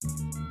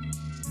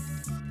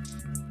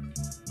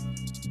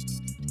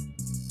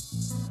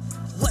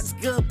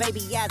good, baby?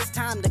 Yeah, it's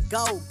time to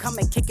go. Come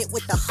and kick it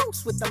with the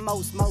host with the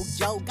most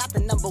mojo. Got the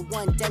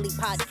 #1 daily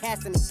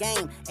podcast in the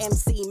game.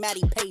 MC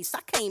Matty Pace, I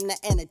came to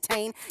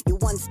entertain. Your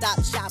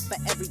one-stop shop for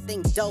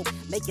everything dope.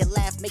 Make you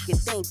laugh, make you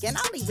think, and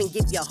I'll even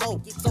give you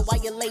hope. So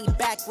while you're laid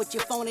back with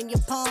your phone in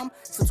your palm,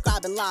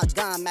 subscribe and log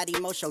on,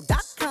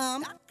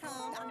 MattyMopShow.com.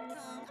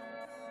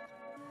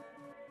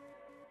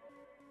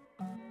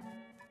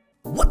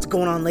 What's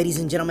going on, ladies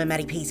and gentlemen?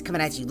 Matty Pace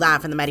coming at you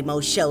live from the Matty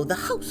Mop Show, the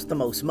host, the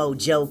most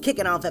mojo,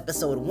 kicking off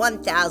episode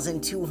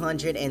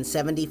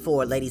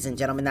 1274, ladies and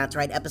gentlemen. That's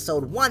right,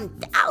 episode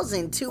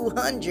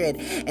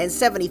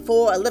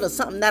 1274, a little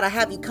something that'll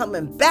have you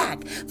coming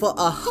back for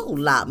a whole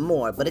lot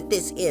more. But if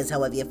this is,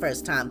 however, your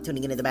first time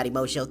tuning into the Matty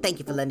Mop Show, thank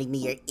you for lending me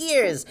your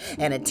ears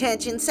and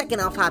attention.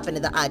 Second off, hop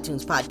into the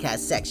iTunes podcast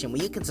section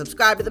where you can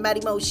subscribe to the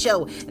Matty Mop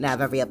Show and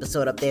have every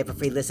episode up there for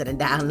free listen and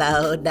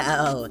download.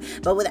 No,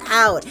 but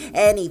without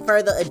any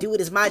further ado, it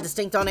is my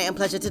distinct honor and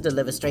pleasure to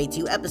deliver straight to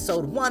you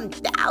episode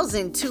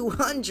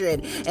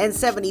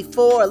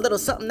 1274, a little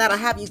something that'll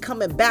have you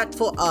coming back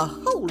for a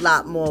whole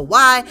lot more.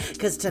 Why?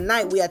 Because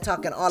tonight we are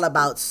talking all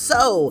about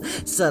So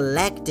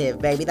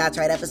Selective, baby. That's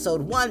right,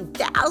 episode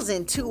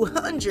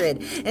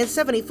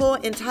 1274,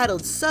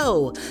 entitled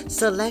So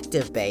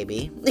Selective,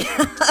 baby.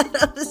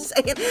 I'm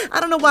saying, I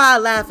don't know why I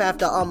laugh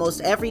after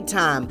almost every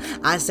time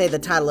I say the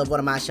title of one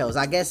of my shows.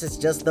 I guess it's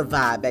just the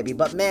vibe, baby.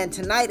 But man,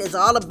 tonight is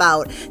all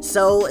about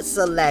So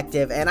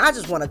Selective, and I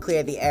just want to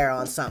clear the air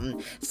on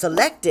something.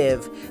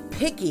 Selective,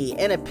 picky,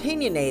 and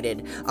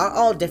opinionated are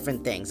all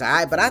different things,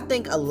 alright? But I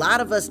think a lot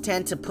of us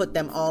tend to put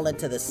them all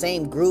into the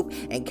same group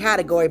and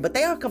category, but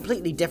they are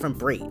completely different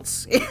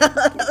breeds. You know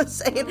what I'm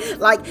saying?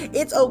 Like,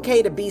 it's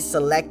okay to be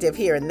selective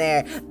here and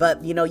there,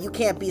 but you know, you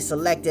can't be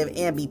selective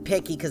and be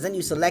picky, because then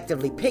you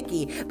selectively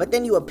picky, but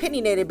then you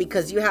opinionated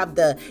because you have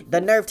the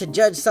nerve to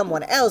judge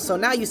someone else, so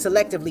now you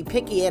selectively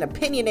picky and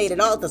opinionated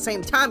all at the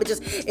same time.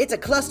 It's a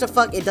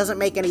clusterfuck. It doesn't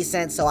make any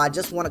sense, so I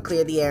just want to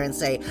clear the air and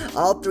say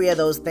all three of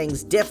those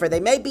things differ. They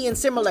may be in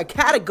similar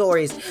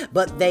categories,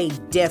 but they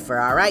differ,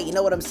 all right? You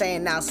know what I'm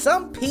saying? Now,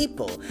 some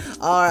people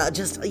are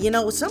just,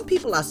 some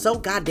people are so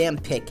goddamn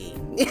picky.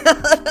 You know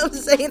what I'm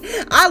saying?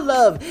 I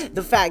love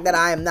the fact that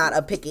I am not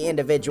a picky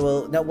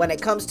individual. Now, when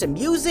it comes to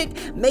music,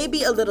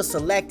 maybe a little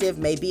selective,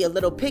 maybe a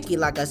little picky.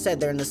 Like I said,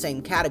 they're in the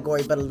same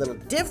category, but a little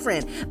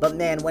different. But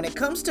man, when it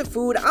comes to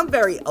food, I'm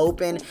very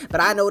open,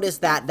 but I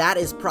noticed that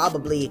is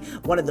probably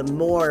one of the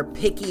more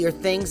pickier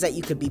things that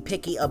you could be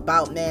picky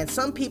about, man.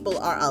 Some people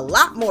are a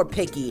lot more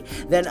picky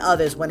than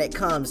others when it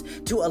comes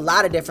to a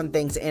lot of different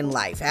things in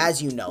life,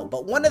 as you know.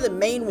 But one of the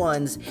main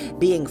ones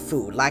being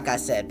food, like I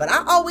said. But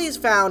I always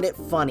found it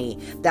funny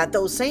that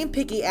those same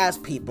picky ass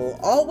people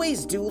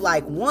always do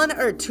like one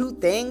or two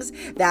things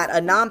that a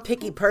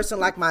non-picky person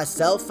like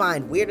myself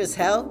find weird as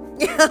hell.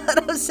 You know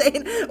what I'm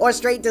saying? Or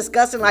straight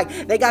disgusting.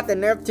 Like, they got the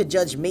nerve to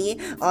judge me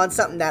on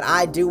something that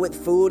I do with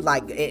food.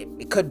 Like,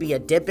 it could be a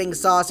dipping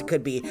sauce, it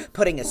could be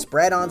putting a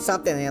spread on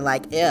something, and they're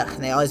like, ugh,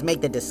 and they always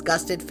make the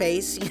disgusted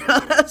face. You know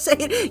what I'm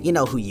saying? You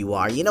know who you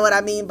are, you know what I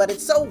mean? But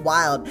it's so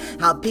wild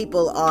how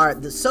people are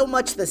so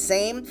much the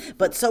same,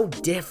 but so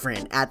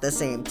different at the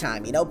same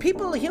time. You know,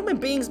 people, human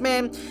beings,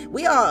 man,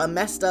 we are a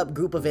messed up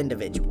group of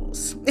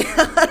individuals. You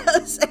know what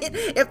I'm saying?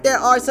 If there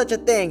are such a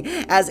thing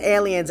as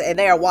aliens and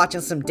they are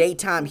watching some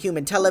daytime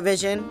human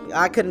television,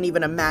 I couldn't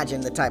even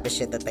imagine the type of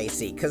shit that they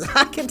see. Because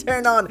I can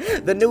turn on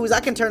the news,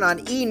 I can turn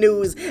on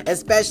E-News,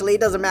 especially,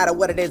 it doesn't matter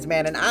what it is,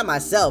 man, and I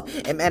myself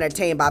am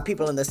entertained by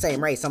people in the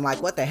same race. I'm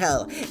like, what the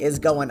hell is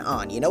going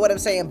on? You know what I'm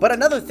saying? But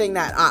another thing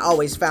that I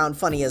always found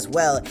funny as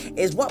well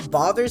is what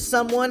bothers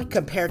someone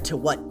compared to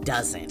what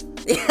doesn't.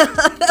 You know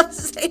what I'm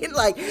saying?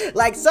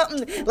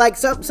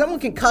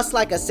 Someone can cuss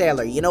like a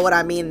sailor, you know what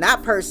I mean?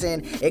 That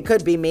person, it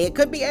could be me, it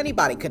could be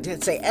anybody,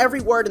 could say every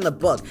word in the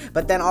book,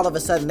 but then all of a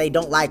sudden they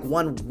don't like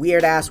one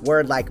weird ass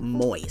word like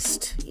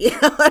moist. You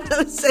know what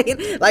I'm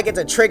saying? Like it's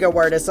a trigger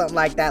word or something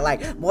like that,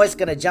 like moist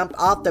gonna jump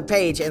off the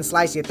page and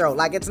slice your throat.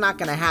 Like, it's not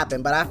gonna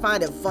happen. But I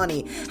find it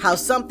funny how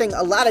something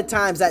a lot of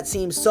times that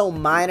seems so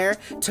minor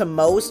to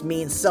most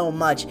means so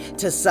much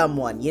to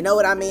someone. You know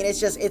what I mean?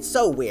 It's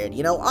so weird,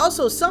 you know?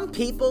 Also, some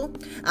people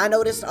I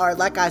noticed are,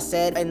 like I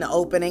said in the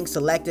opening,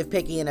 selective,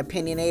 picky, and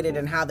opinionated,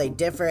 and how they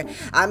differ.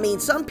 I mean,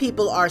 some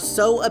people are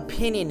so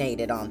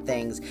opinionated on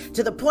things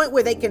to the point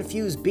where they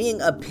confuse being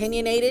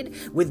opinionated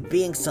with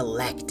being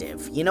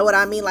selective. You know what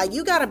I mean? Like,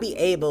 you gotta be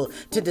able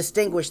to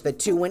distinguish the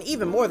two, and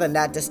even more than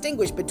that,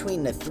 distinguish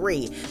between the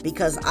three,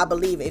 because I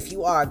believe if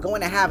you are going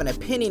to have an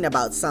opinion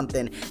about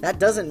something, that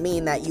doesn't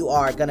mean that you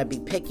are gonna be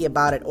picky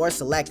about it or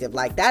selective.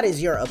 Like, that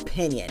is your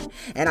opinion.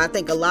 And I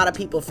think a lot of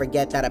people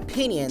forget that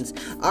opinions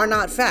are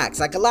not facts.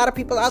 Like, a lot of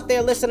people out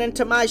there listening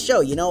to my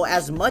show. You know,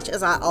 as much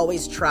as I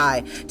always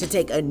try to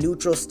take a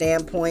neutral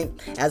standpoint,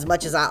 as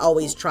much as I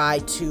always try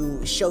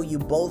to show you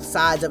both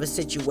sides of a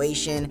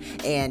situation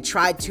and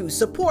try to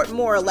support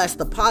more or less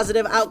the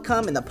positive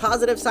outcome and the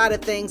positive side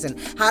of things and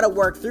how to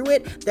work through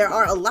it, there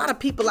are a lot of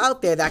people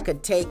out there that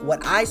could take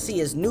what I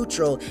see as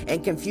neutral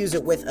and confuse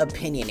it with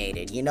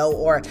opinionated, you know,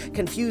 or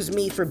confuse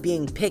me for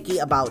being picky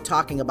about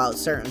talking about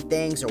certain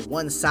things, or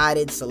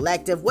one-sided,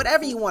 selective,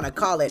 whatever you want to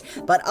call it.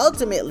 But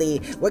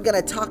ultimately, we're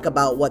gonna talk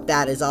about what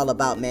that is all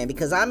about, man,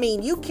 because I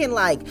mean, you can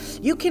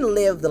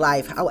live the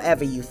life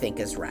however you think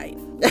is right.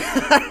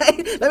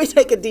 Let me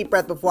take a deep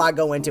breath before I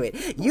go into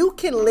it. You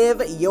can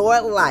live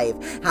your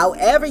life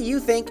however you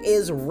think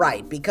is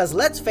right, because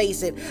let's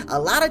face it, a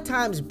lot of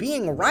times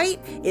being right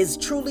is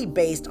truly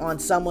based on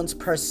someone's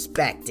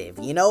perspective,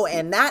 you know,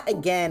 and that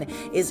again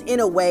is in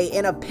a way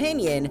an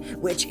opinion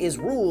which is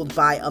ruled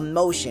by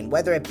emotion,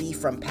 whether it be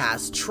from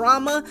past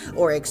trauma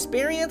or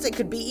experience. It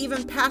could be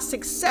even past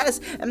success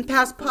and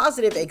past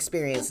positive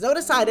experience.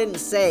 Notice I didn't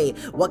say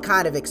what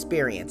kind of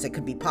experience. It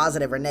could be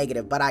positive or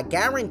negative, but I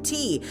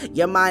guarantee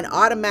your mind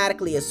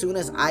automatically, as soon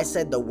as I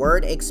said the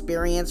word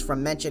experience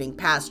from mentioning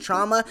past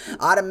trauma,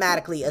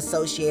 automatically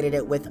associated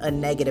it with a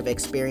negative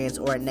experience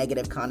or a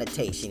negative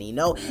connotation, you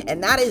know?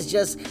 And that is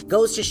just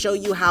goes to show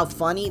you how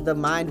funny the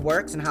mind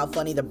works and how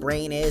funny the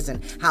brain is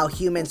and how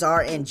humans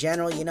are in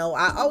general. You know,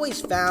 I always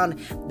found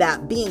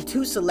that being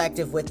too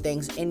selective with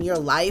things in your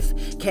life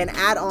can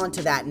add on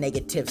to that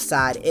negative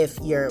side, if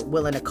you're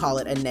willing to call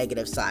it a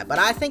negative side. But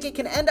I think it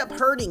can end up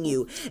hurting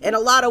you in a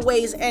lot of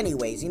ways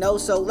anyways, you know?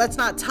 So let's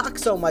not talk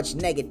so much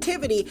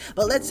negativity,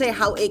 but let's say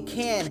how it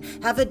can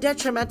have a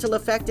detrimental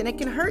effect and it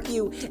can hurt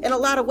you in a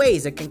lot of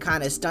ways. It can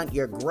kind of stunt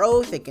your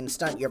growth, it can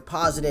stunt your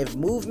positive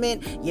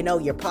movement, you know,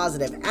 your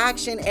positive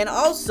action, and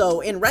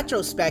also in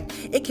retrospect,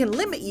 it can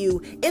limit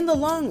you in the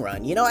long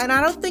run, you know? And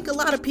I don't think a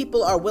lot of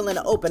people are willing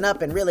to open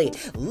up and really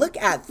look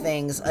at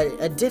things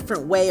a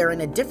different way or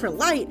in a different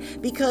light,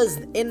 because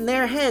in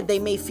their head they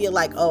may feel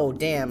like, oh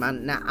damn,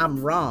 I'm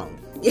wrong.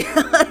 You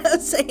know what I'm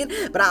saying?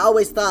 But I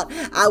always thought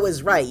I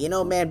was right. You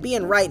know, man,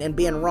 being right and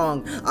being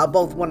wrong are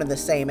both one and the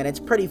same, and it's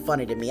pretty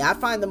funny to me. I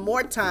find the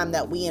more time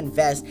that we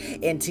invest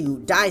into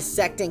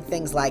dissecting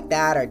things like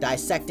that, or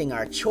dissecting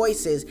our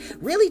choices,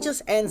 really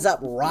just ends up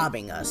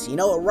robbing us. You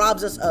know, it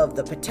robs us of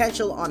the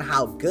potential on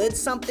how good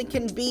something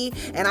can be.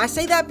 And I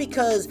say that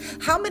because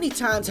how many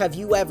times have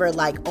you ever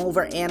like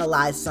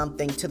overanalyzed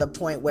something to the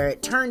point where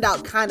it turned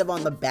out kind of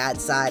on the bad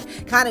side,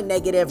 kind of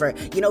negative, or,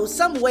 you know,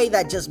 some way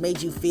that just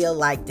made you feel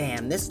like,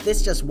 damn,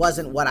 this just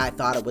wasn't what I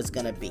thought it was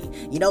gonna be.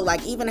 You know,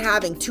 like even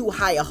having too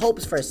high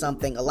hopes for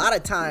something a lot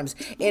of times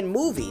in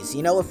movies,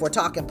 you know, if we're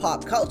talking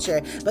pop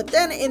culture. But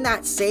then in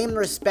that same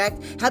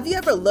respect, have you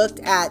ever looked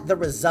at the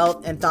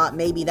result and thought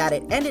maybe that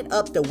it ended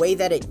up the way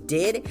that it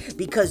did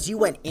because you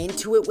went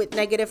into it with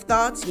negative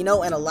thoughts, you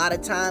know? And a lot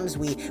of times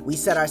we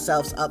set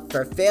ourselves up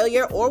for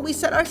failure, or we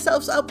set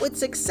ourselves up with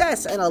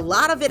success. And a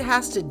lot of it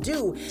has to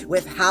do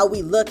with how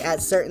we look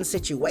at certain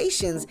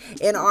situations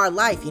in our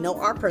life, you know,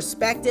 our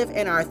perspective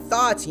and our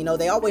thoughts. You know,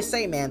 they always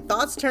say, man,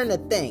 thoughts turn to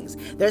things.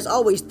 There's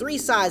always three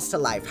sides to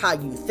life: how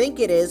you think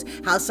it is,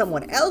 how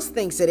someone else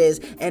thinks it is,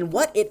 and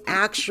what it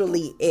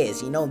actually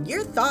is. You know,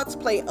 your thoughts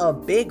play a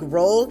big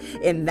role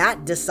in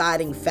that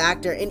deciding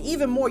factor, and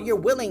even more your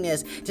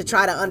willingness to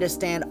try to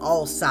understand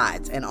all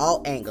sides and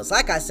all angles.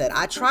 Like I said,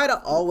 I try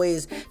to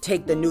always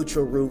take the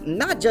neutral route,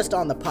 not just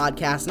on the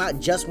podcast, not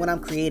just when I'm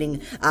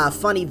creating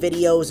funny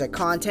videos or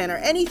content or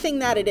anything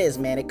that it is,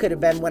 man. It could have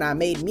been when I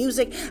made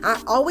music.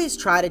 I always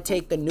try to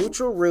take the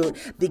neutral route,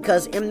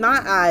 because in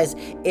my eyes,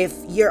 if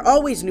you're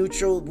always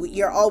neutral,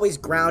 you're always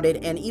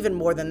grounded, and even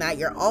more than that,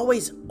 you're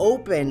always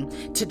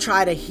open to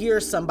try to hear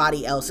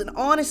somebody else and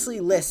honestly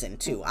listen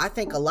too. I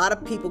think a lot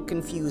of people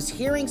confuse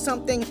hearing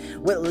something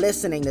with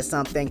listening to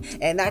something,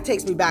 and that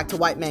takes me back to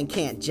White Men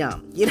Can't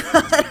Jump. You know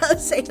what I'm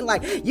saying?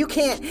 Like, you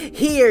can't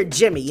hear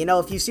Jimmy. You know,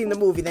 if you've seen the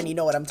movie, then you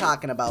know what I'm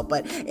talking about.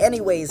 But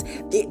anyways,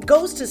 it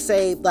goes to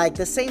say, like,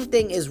 the same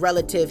thing is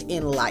relative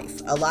in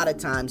life. A lot of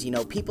times, you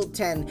know, people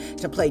tend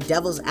to play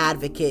devil's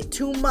advocate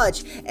too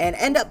much and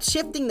end up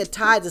shifting the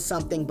tides of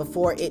something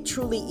before it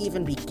truly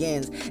even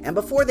begins and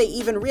before they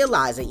even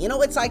realize it. You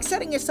know, it's like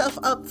setting yourself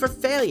up for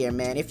failure,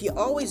 man. If you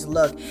always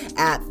look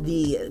at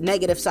the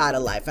negative side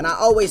of life, and I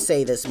always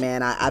say this,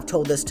 man, I've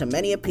told this to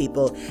many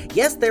people,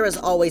 yes, there is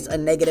always a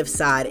negative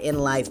side in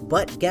life,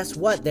 but guess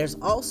what? There's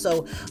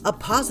also a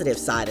positive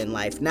side in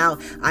life. Now,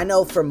 I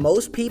know for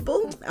most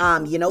people,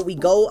 you know, we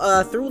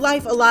go through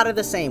life a lot of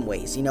the same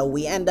ways. You know,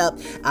 we end up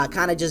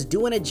kind of just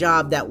doing a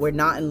job that we're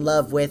not in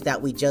love with,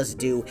 that we just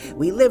do.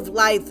 We live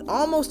life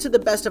almost to the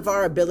best of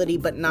our ability,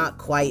 but not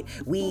quite.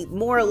 We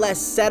more or less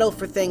settle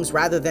for things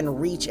rather than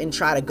reach and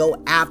try to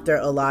go after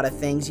a lot of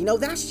things. You know,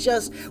 that's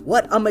just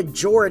what a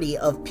majority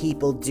of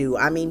people do.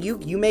 I mean,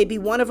 you may be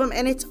one of them,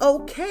 and it's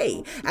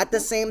okay. At the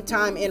same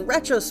time, in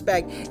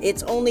retrospect,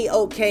 it's only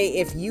okay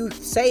if you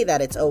say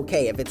that it's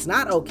okay. If it's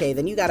not okay,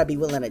 then you got to be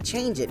willing to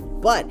change it.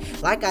 But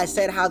like I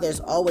said, how there's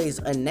always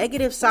a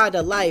negative side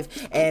to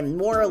life, and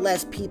more or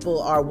less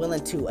people are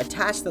willing to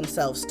attach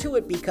themselves to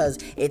it because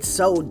it's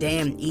so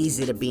damn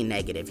easy to be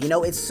negative. You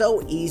know, it's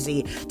so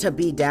easy to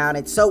be down.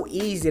 It's so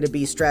easy to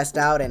be stressed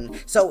out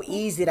and so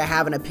easy to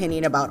have an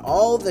opinion about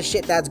all the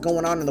shit that's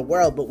going on in the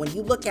world. But when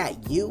you look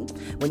at you,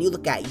 when you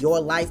look at your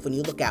life, when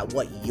you look at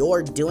what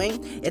you're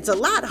doing, it's a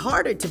lot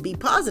harder to be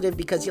positive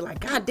because you're like,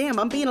 God damn,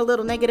 I'm being a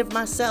little negative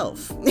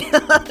myself. You know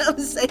what I'm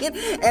saying?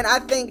 And I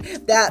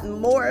think that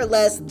more or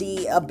less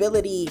the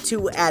ability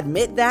to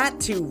admit that,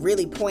 to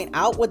really point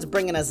out what's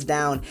bringing us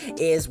down,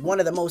 is one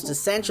of the most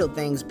essential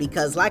things.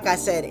 Because like I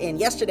said in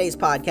yesterday's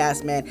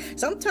podcast, man,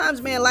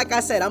 sometimes, man, like I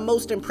said, I'm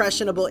most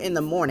impressionable in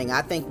the morning.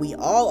 I think we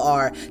all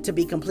are, to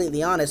be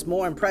completely honest,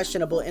 more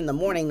impressionable in the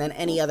morning than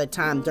any other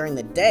time during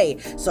the day.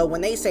 So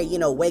when they say, you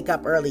know, wake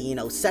up early, you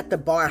know, set the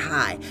bar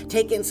high,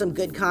 take in some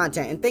good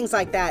content and things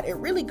like that, it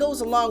really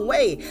goes a long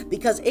way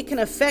because it can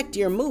affect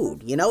your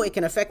mood. You know, it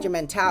can affect your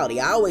mentality.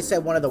 I always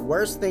said one of the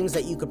worst things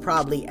that you could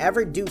probably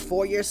ever do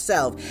for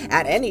yourself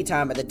at any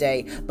time of the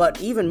day, but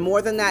even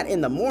more than that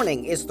in the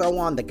morning, is throw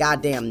on the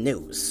goddamn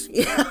news.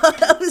 You know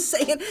what I'm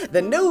saying?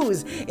 The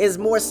news is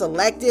more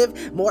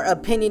selective, more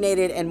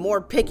opinionated, and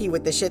more picky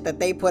with the shit that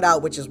they put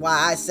out, which is why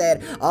I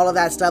said all of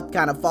that stuff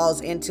kind of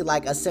falls into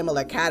like a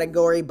similar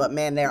category, but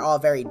man, they're all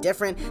very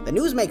different. The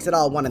news makes it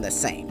all one and the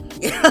same.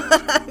 You know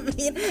what I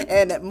mean?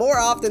 And more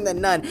often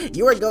than none,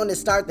 you are going to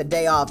start the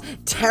day off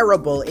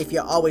terrible if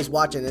you're always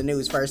watching the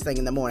news first thing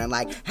in the morning.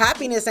 Like,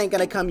 happiness ain't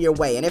gonna come your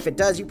way, and if it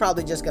does, you're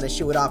probably just gonna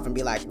shoo it off and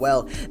be like,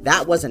 well,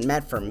 that wasn't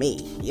meant for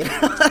me. You know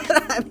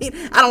what I mean?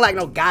 I don't like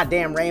no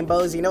goddamn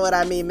rainbows. You know what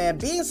I mean, man?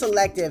 Being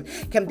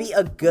selective can be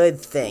a good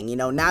thing. You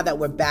know, now that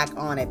we're back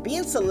on it,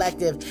 being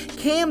selective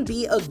can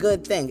be a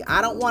good thing.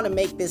 I don't want to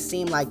make this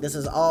seem like this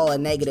is all a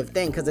negative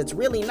thing, because it's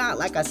really not.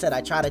 Like I said,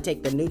 I try to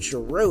take the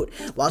neutral route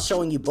while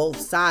showing you both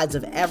sides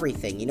of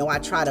everything. You know, I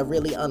try to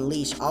really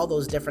unleash all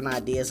those different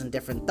ideas and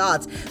different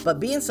thoughts, but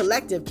being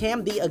selective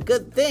can be a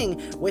good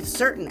thing with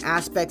certain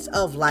aspects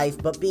of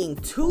life. But being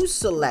too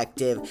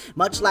selective,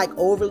 much like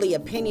overly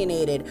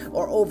opinionated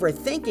or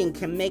overthinking,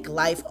 can make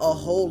life a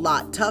whole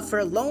lot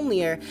tougher,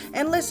 lonelier,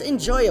 and less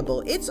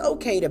enjoyable. It's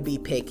okay to be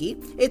picky,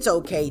 it's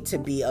okay to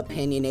be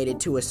opinionated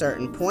to a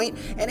certain point,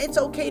 and it's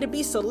okay to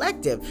be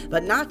selective,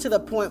 but not to the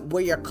point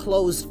where you're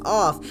closed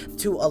off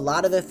to a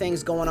lot of the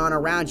things going on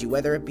around you,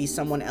 whether it be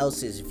someone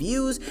else's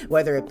views,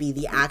 whether it be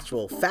the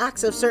actual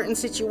facts of certain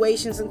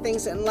situations and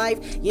things in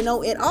life. You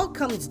know, it all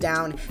comes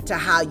down to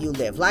how you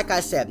live. Like I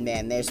said,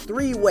 man, there's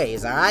three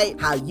ways, all right?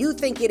 How you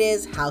think it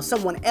is, how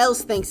someone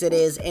else thinks it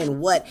is, and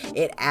what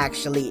it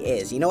actually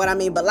is. You know what I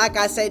mean? But like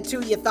I said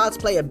too, your thoughts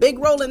play a big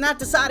role in that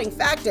deciding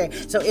factor.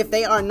 So if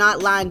they are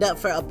not lined up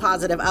for a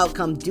positive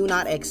outcome, do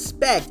not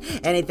expect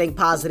anything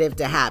positive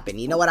to happen.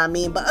 You know what I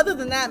mean? But other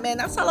than that, man,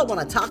 that's all I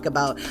want to talk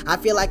about. I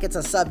feel like it's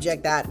a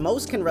subject that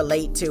most can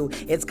relate to.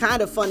 It's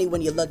kind of funny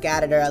when you look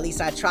at it, or at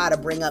least I try to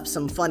bring up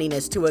some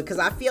funniness to it, because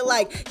I feel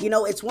like, you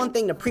know, it's one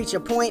thing to preach a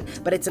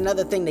point, but it's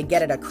another thing to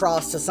get it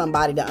across to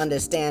somebody to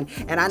understand.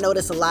 And I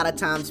notice a lot of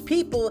times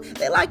people,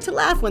 they like to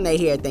laugh when they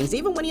hear things,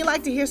 even when you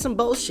like to hear some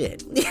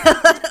bullshit. You know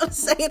what I'm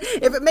saying?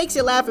 If it makes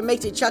you laugh, it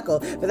makes you chuckle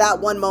for that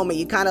one moment,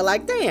 you kind of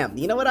like, damn,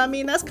 you know what I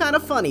mean? That's kind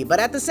of funny. But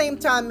at the same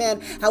time,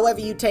 man, however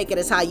you take it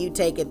is how you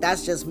take it.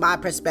 That's just my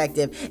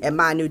perspective and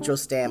my neutral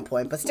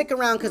standpoint. But stick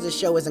around, because the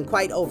show isn't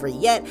quite over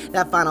yet.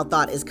 That final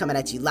thought is coming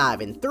at you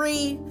live in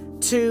 3,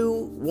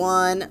 2,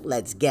 1,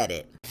 let's get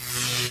it.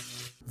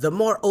 The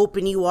more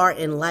open you are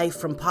in life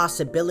from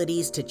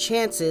possibilities to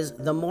chances,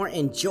 the more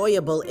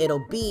enjoyable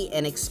it'll be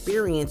an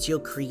experience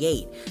you'll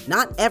create.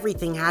 Not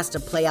everything has to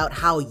play out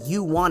how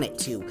you want it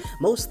to.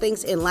 Most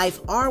things in life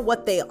are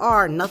what they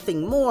are,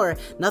 nothing more,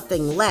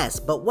 nothing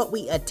less. But what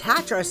we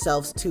attach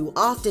ourselves to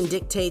often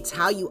dictates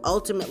how you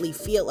ultimately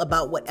feel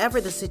about whatever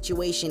the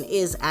situation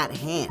is at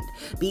hand.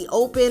 Be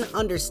open,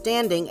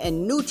 understanding,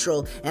 and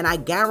neutral, and I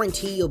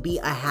guarantee you'll be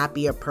a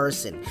happier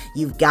person.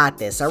 You've got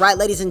this. All right,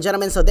 ladies and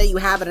gentlemen, so there you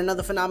have it,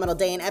 another phenomenal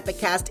day in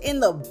Epicast in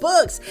the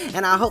books,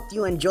 and I hope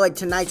you enjoyed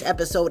tonight's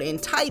episode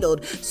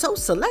entitled So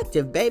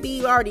Selective, baby.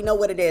 You already know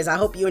what it is. I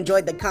hope you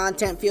enjoyed the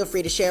content. Feel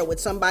free to share it with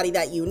somebody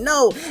that you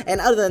know,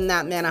 and other than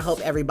that, man, I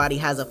hope everybody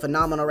has a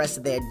phenomenal rest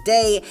of their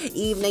day,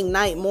 evening,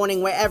 night,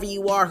 morning, wherever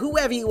you are,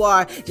 whoever you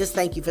are. Just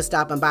thank you for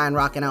stopping by and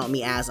rocking out with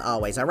me as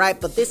always. All right,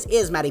 but this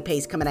is Matty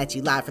Pace coming at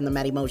you live from the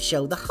Matty Mop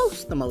Show, the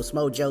host, the most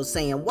mojo,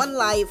 saying one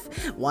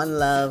life, one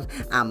love,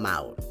 I'm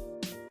out.